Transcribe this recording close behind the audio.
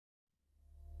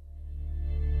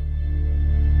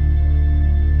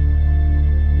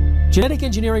Genetic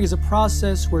engineering is a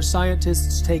process where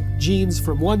scientists take genes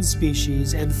from one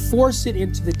species and force it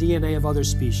into the DNA of other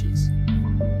species.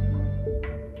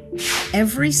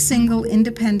 Every single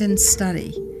independent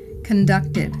study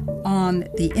conducted on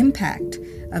the impact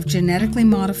of genetically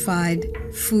modified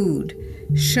food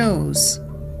shows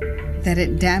that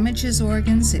it damages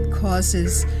organs, it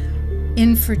causes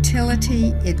infertility,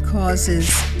 it causes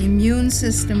immune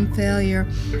system failure,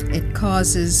 it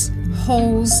causes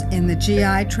holes in the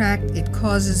GI tract, it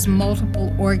causes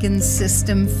multiple organ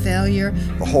system failure.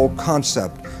 The whole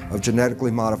concept of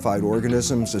genetically modified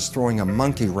organisms is throwing a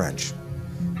monkey wrench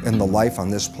in the life on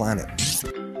this planet.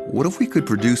 What if we could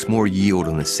produce more yield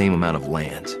on the same amount of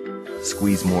land,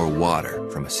 squeeze more water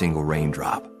from a single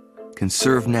raindrop,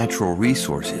 conserve natural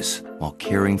resources while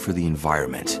caring for the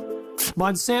environment?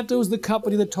 Monsanto is the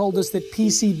company that told us that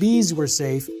PCBs were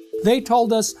safe. They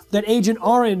told us that Agent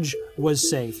Orange was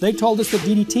safe. They told us that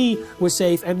DDT was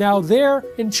safe, and now they're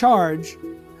in charge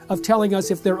of telling us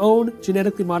if their own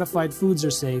genetically modified foods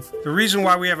are safe. The reason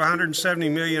why we have 170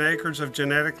 million acres of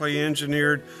genetically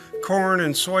engineered corn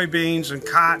and soybeans and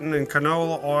cotton and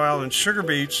canola oil and sugar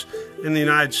beets in the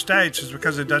United States is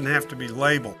because it doesn't have to be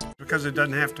labeled. Because it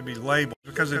doesn't have to be labeled.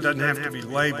 Because it doesn't have to be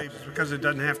labeled. Because it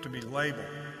doesn't have to be labeled.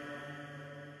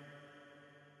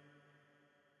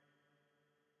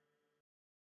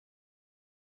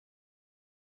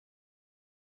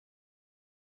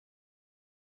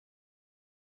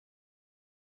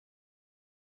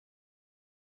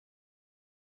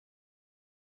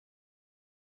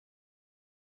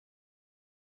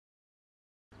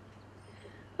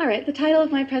 All right, the title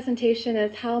of my presentation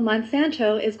is How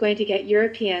Monsanto is Going to Get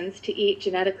Europeans to Eat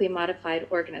Genetically Modified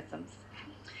Organisms.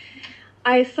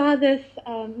 I saw this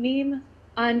meme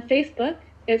on Facebook.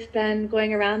 It's been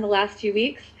going around the last few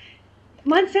weeks.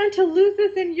 Monsanto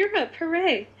loses in Europe,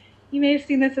 hooray! You may have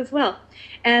seen this as well.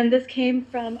 And this came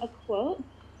from a quote.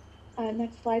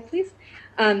 Next slide, please.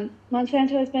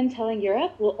 Monsanto has been telling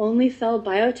Europe will only sell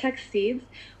biotech seeds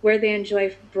where they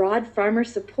enjoy broad farmer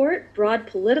support, broad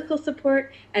political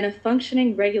support, and a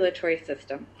functioning regulatory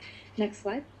system. Next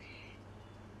slide.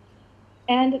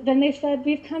 And then they said,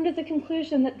 we've come to the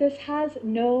conclusion that this has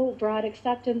no broad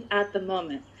acceptance at the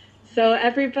moment. So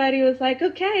everybody was like,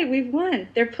 okay, we've won.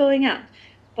 They're pulling out.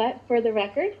 But for the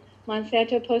record,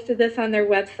 Monsanto posted this on their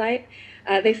website.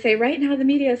 They say, right now the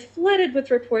media is flooded with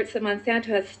reports that Monsanto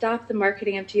has stopped the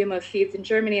marketing of GMO seeds in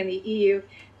Germany and the EU.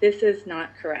 This is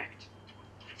not correct.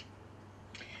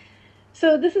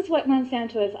 So this is what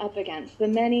Monsanto is up against, the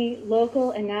many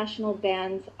local and national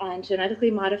bans on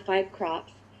genetically modified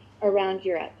crops around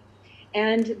Europe.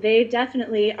 And they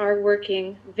definitely are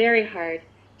working very hard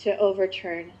to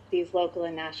overturn these local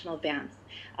and national bans.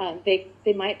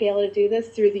 They might be able to do this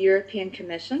through the European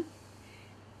Commission.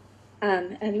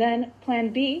 And then Plan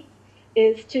B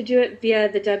is to do it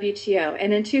via the WTO.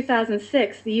 And in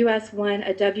 2006, the US won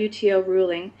a WTO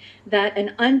ruling that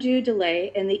an undue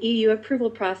delay in the EU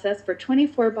approval process for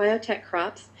 24 biotech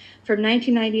crops from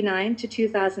 1999 to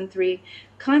 2003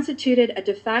 constituted a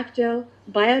de facto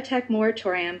biotech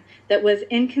moratorium that was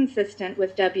inconsistent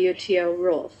with WTO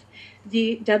rules.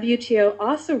 The WTO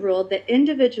also ruled that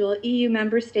individual EU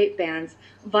member state bans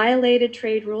violated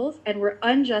trade rules and were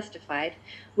unjustified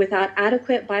without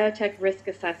adequate biotech risk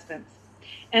assessments.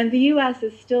 And the US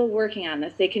is still working on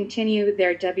this. They continue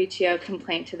their WTO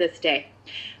complaint to this day.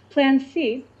 Plan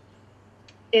C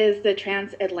is the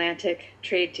transatlantic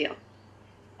trade deal.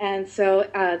 And so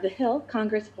the Hill,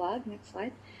 Congress blog, next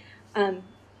slide,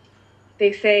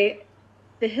 they say,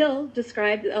 the Hill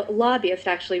described, a lobbyist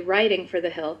actually writing for the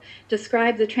Hill,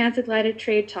 described the transatlantic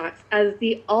trade talks as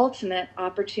the ultimate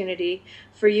opportunity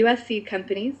for US seed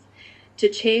companies to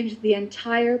change the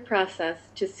entire process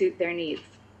to suit their needs.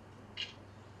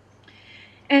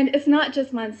 And it's not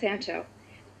just Monsanto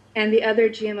and the other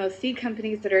GMO seed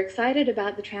companies that are excited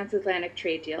about the transatlantic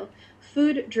trade deal.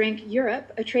 Food Drink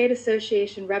Europe, a trade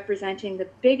association representing the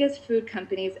biggest food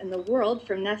companies in the world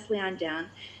from Nestle on down,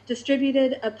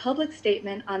 distributed a public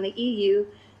statement on the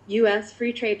EU-US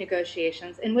free trade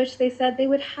negotiations in which they said they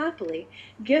would happily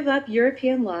give up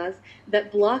European laws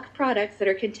that block products that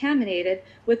are contaminated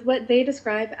with what they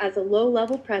describe as a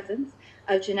low-level presence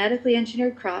of genetically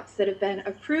engineered crops that have been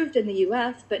approved in the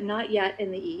US but not yet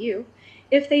in the EU,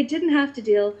 if they didn't have to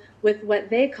deal with what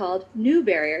they called new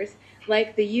barriers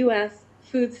like the US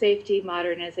Food Safety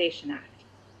Modernization Act.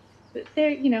 But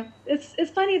they're, you know, it's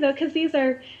funny though, because these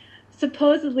are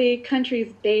supposedly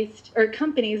countries based, or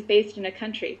companies based in a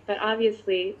country, but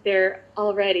obviously they're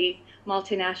already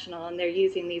multinational and they're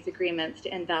using these agreements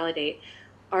to invalidate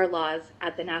our laws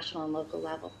at the national and local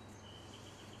level.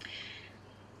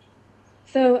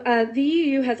 So the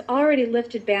EU has already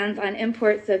lifted bans on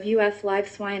imports of U.S. live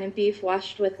swine and beef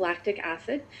washed with lactic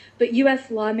acid, but U.S.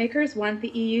 lawmakers want the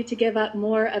EU to give up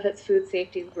more of its food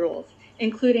safety rules,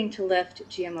 including to lift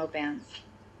GMO bans.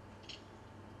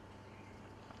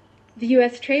 The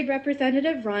U.S. Trade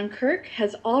Representative, Ron Kirk,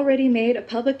 has already made a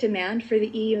public demand for the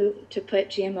EU to put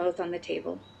GMOs on the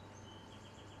table.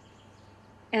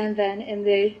 And then in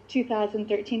the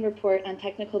 2013 report on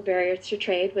technical barriers to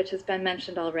trade, which has been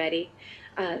mentioned already,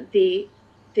 the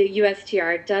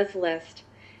USTR does list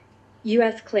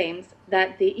U.S. claims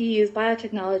that the EU's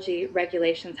biotechnology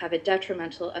regulations have a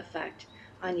detrimental effect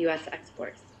on U.S.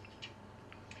 exports.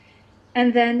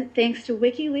 And then, thanks to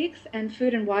WikiLeaks and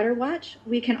Food and Water Watch,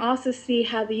 we can also see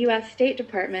how the U.S. State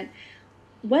Department,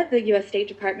 what the U.S. State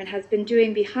Department has been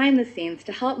doing behind the scenes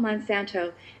to help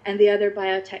Monsanto and the other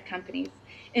biotech companies.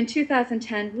 In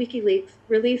 2010, WikiLeaks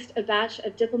released a batch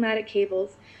of diplomatic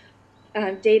cables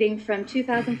dating from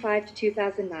 2005 to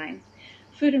 2009.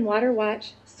 Food and Water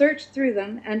Watch searched through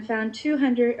them and found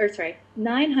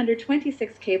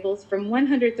 926 cables from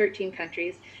 113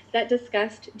 countries that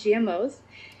discussed GMOs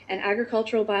and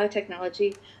agricultural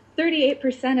biotechnology.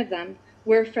 38% of them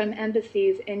were from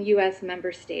embassies in U.S.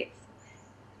 member states.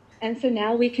 And so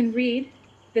now we can read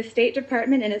the State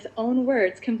Department in its own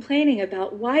words complaining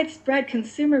about widespread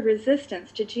consumer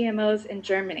resistance to GMOs in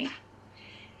Germany,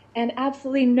 and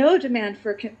absolutely no demand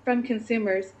from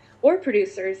consumers or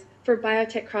producers for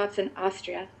biotech crops in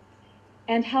Austria,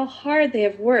 and how hard they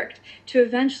have worked to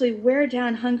eventually wear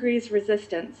down Hungary's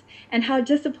resistance, and how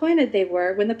disappointed they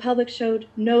were when the public showed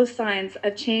no signs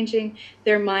of changing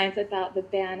their minds about the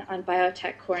ban on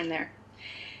biotech corn there,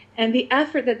 and the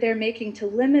effort that they're making to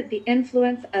limit the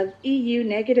influence of EU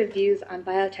negative views on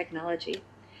biotechnology.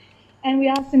 And we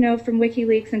also know from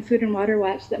WikiLeaks and Food and Water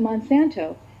Watch that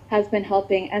Monsanto has been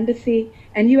helping embassy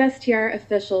and USTR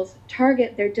officials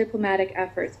target their diplomatic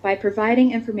efforts by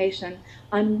providing information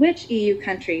on which EU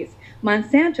countries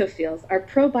Monsanto feels are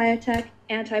pro-biotech,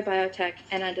 anti-biotech,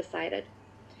 and undecided.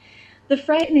 The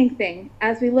frightening thing,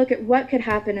 as we look at what could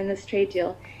happen in this trade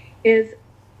deal, is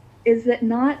that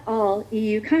not all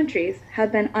EU countries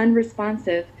have been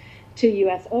unresponsive to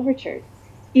US overtures.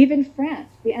 Even France,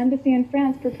 the embassy in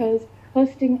France proposed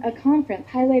hosting a conference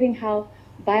highlighting how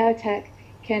biotech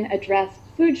can address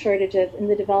food shortages in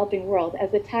the developing world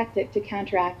as a tactic to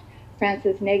counteract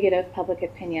France's negative public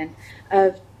opinion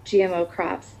of GMO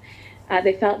crops.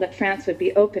 They felt that France would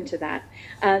be open to that.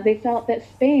 They felt that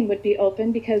Spain would be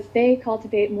open because they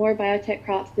cultivate more biotech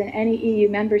crops than any EU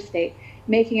member state,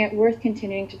 making it worth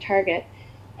continuing to target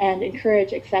and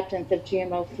encourage acceptance of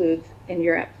GMO foods in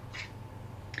Europe.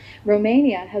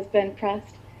 Romania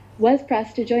was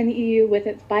pressed to join the EU with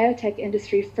its biotech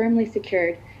industry firmly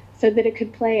secured so that it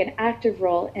could play an active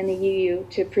role in the EU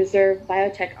to preserve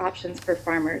biotech options for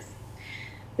farmers.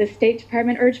 The State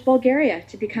Department urged Bulgaria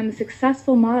to become a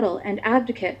successful model and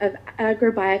advocate of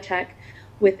agrobiotech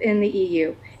within the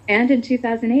EU. And in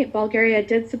 2008, Bulgaria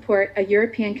did support a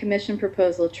European Commission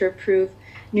proposal to approve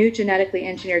new genetically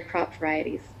engineered crop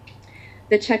varieties.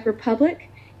 The Czech Republic,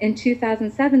 in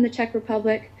 2007, the Czech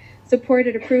Republic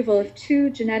supported approval of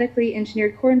 2 genetically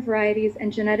engineered corn varieties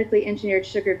and genetically engineered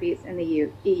sugar beets in the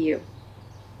EU.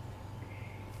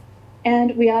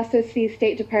 And we also see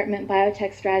State Department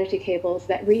biotech strategy cables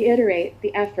that reiterate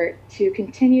the effort to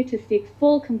continue to seek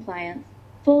full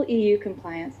EU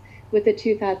compliance with the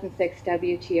 2006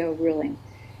 WTO ruling.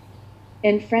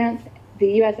 In France,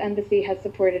 the U.S. Embassy has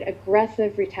supported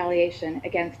aggressive retaliation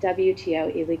against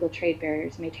WTO illegal trade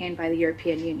barriers maintained by the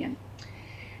European Union.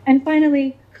 And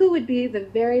finally, who would be the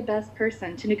very best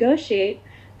person to negotiate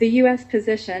the U.S.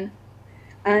 position?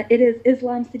 It is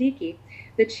Islam Siddiqui,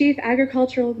 the chief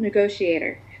agricultural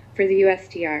negotiator for the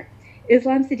USTR.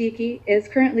 Islam Siddiqui is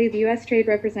currently the U.S. Trade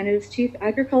Representative's chief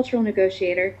agricultural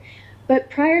negotiator, but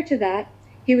prior to that,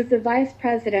 he was the vice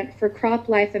president for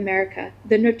CropLife America,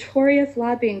 the notorious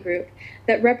lobbying group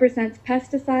that represents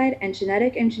pesticide and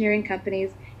genetic engineering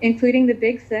companies, including the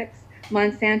Big Six,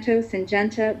 Monsanto,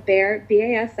 Syngenta, Bayer,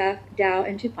 BASF, Dow,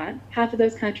 and DuPont. Half of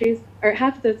those companies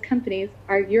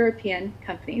are European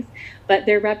companies, but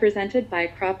they're represented by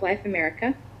CropLife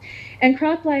America. And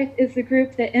CropLife is the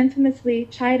group that infamously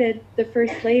chided the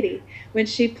First Lady when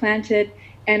she planted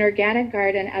an organic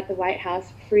garden at the White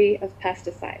House free of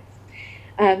pesticides.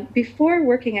 Before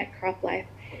working at CropLife,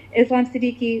 Islam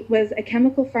Siddiqui was a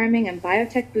chemical farming and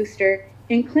biotech booster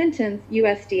in Clinton's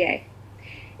USDA.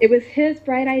 It was his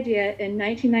bright idea in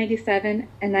 1997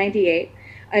 and 98,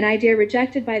 an idea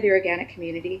rejected by the organic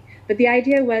community, but the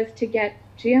idea was to get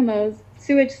GMOs,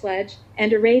 sewage sludge,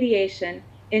 and irradiation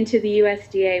into the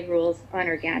USDA rules on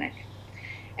organic.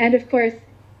 And of course,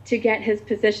 to get his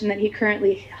position that he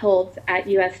currently holds at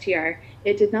USTR.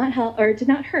 It did not help, or it did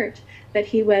not hurt, that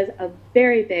he was a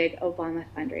very big Obama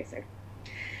fundraiser.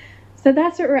 So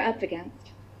that's what we're up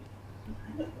against.